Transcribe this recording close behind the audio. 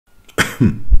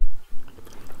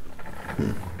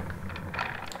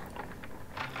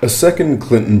A second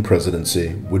Clinton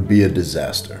presidency would be a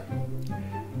disaster.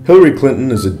 Hillary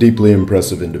Clinton is a deeply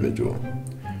impressive individual.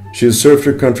 She has served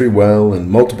her country well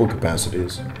in multiple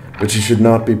capacities, but she should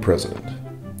not be president.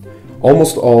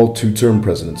 Almost all two-term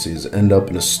presidencies end up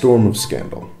in a storm of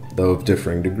scandal, though of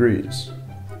differing degrees.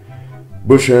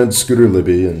 Bush had Scooter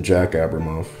Libby and Jack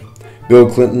Abramoff. Bill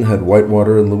Clinton had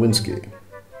Whitewater and Lewinsky.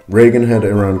 Reagan had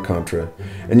Iran-Contra,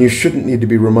 and you shouldn't need to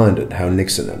be reminded how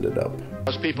Nixon ended up.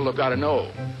 Those people have got to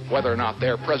know whether or not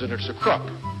their president's a crook.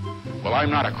 Well, I'm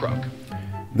not a crook.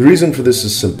 The reason for this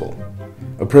is simple.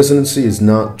 A presidency is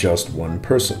not just one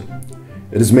person.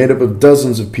 It is made up of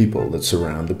dozens of people that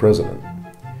surround the president.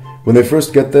 When they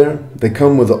first get there, they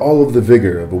come with all of the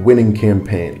vigor of a winning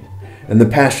campaign and the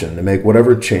passion to make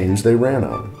whatever change they ran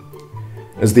on.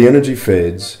 As the energy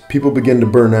fades, people begin to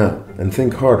burn out and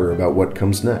think harder about what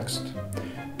comes next.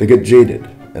 They get jaded,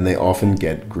 and they often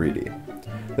get greedy.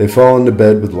 They fall into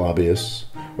bed with lobbyists,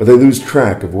 or they lose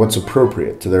track of what's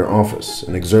appropriate to their office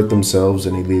and exert themselves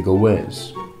in illegal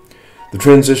ways. The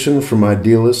transition from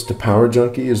idealist to power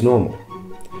junkie is normal.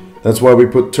 That's why we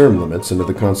put term limits into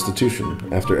the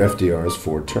Constitution after FDR's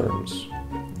 4 terms.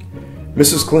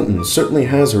 Mrs. Clinton certainly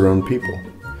has her own people,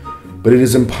 but it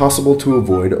is impossible to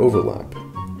avoid overlap.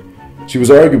 She was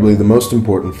arguably the most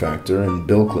important factor in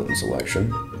Bill Clinton's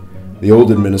election. The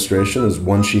old administration is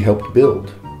one she helped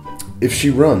build. If she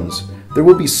runs, there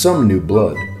will be some new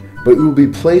blood, but it will be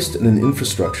placed in an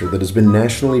infrastructure that has been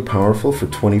nationally powerful for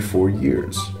 24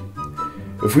 years.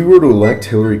 If we were to elect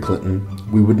Hillary Clinton,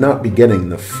 we would not be getting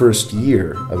the first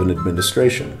year of an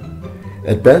administration.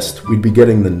 At best, we'd be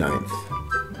getting the 9th.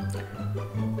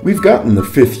 We've gotten the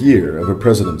 5th year of a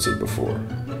presidency before.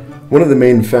 One of the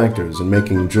main factors in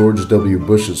making George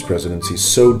W.Bush's presidency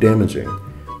so damaging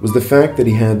was the fact that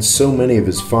he had so many of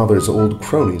his father's old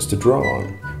cronies to draw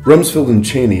on. Rumsfeld and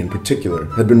Cheney, in particular,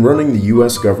 had been running the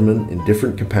U.S. government in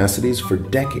different capacities for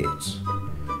decades.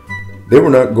 They were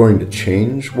not going to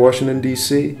change Washington,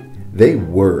 D.C. They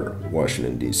were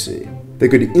Washington, D.C. They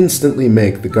could instantly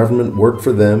make the government work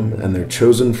for them and their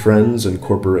chosen friends and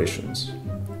corporations.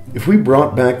 If we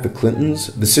brought back the Clintons,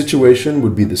 the situation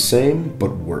would be the same,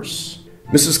 but worse.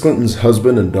 Mrs. Clinton's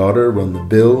husband and daughter run the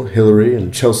Bill, Hillary,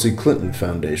 and Chelsea Clinton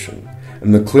Foundation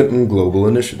and the Clinton Global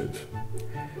Initiative.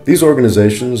 These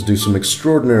organizations do some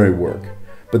extraordinary work,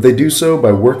 but they do so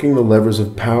by working the levers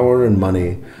of power and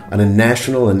money on a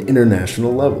national and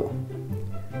international level.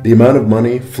 The amount of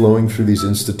money flowing through these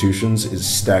institutions is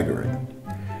staggering.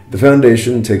 The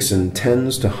foundation takes in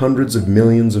tens to hundreds of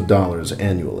millions of dollars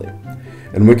annually,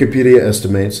 and Wikipedia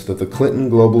estimates that the Clinton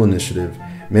Global Initiative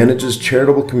manages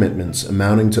charitable commitments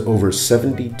amounting to over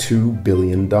 $72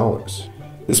 billion.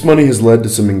 This money has led to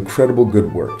some incredible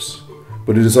good works,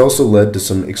 but it has also led to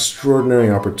some extraordinary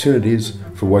opportunities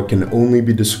for what can only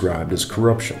be described as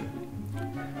corruption.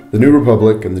 The New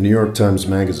Republic and the New York Times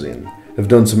Magazine have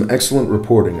done some excellent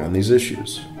reporting on these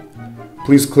issues.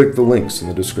 Please click the links in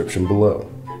the description below.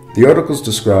 The articles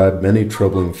describe many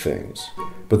troubling things,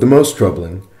 but the most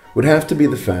troubling would have to be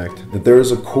the fact that there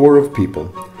is a core of people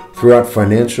throughout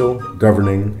financial,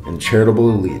 governing, and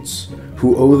charitable elites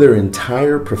who owe their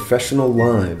entire professional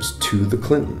lives to the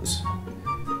Clintons.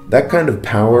 That kind of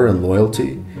power and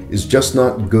loyalty is just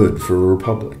not good for a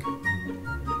republic.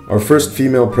 Our first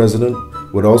female president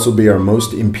would also be our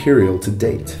most imperial to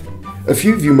date. A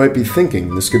few of you might be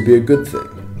thinking this could be a good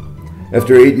thing.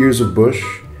 After 8 years of Bush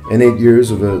and 8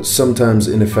 years of a sometimes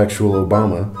ineffectual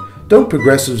Obama, don't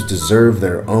progressives deserve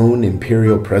their own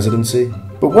imperial presidency?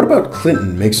 But what about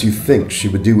Clinton makes you think she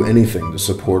would do anything to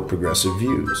support progressive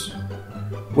views?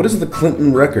 What is the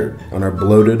Clinton record on our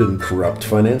bloated and corrupt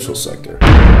financial sector?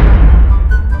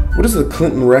 What is the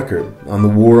Clinton record on the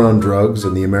war on drugs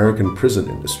and the American prison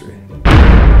industry?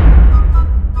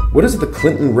 What is the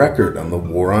Clinton record on the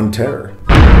war on terror?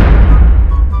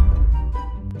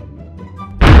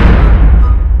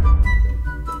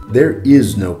 There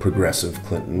is no progressive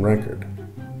Clinton record.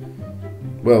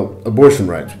 Well, abortion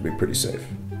rights would be pretty safe.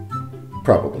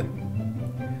 Probably.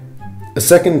 A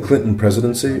second Clinton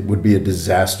presidency would be a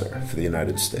disaster for the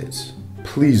United States.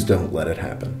 Please don't let it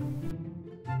happen.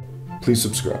 Please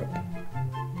subscribe.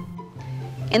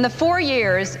 In the 4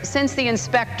 years since the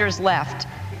inspectors left,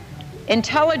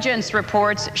 intelligence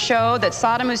reports show that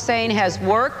Saddam Hussein has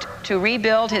worked to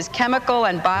rebuild his chemical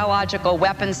and biological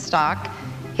weapons stock,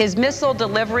 his missile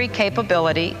delivery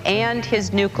capability, and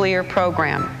his nuclear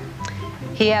program.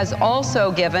 He has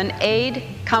also given aid,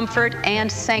 comfort,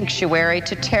 and sanctuary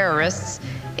to terrorists,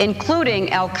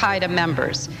 including al-Qaeda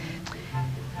members.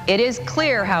 It is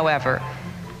clear, however,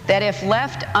 that if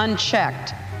left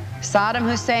unchecked, Saddam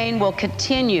Hussein will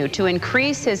continue to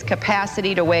increase his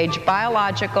capacity to wage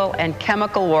biological and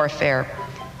chemical warfare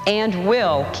and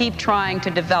will keep trying to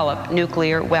develop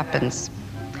nuclear weapons.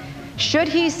 Should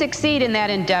he succeed in that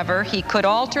endeavor, he could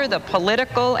alter the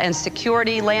political and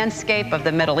security landscape of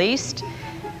the Middle East,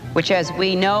 which, as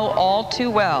we know all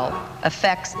too well,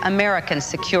 affects American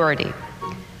security.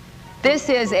 This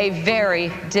is a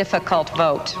very difficult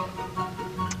vote.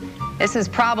 This is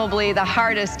probably the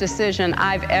hardest decision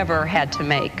I've ever had to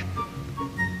make.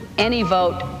 Any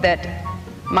vote that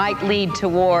might lead to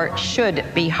war should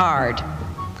be hard,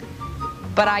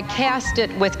 but I cast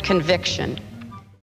it with conviction.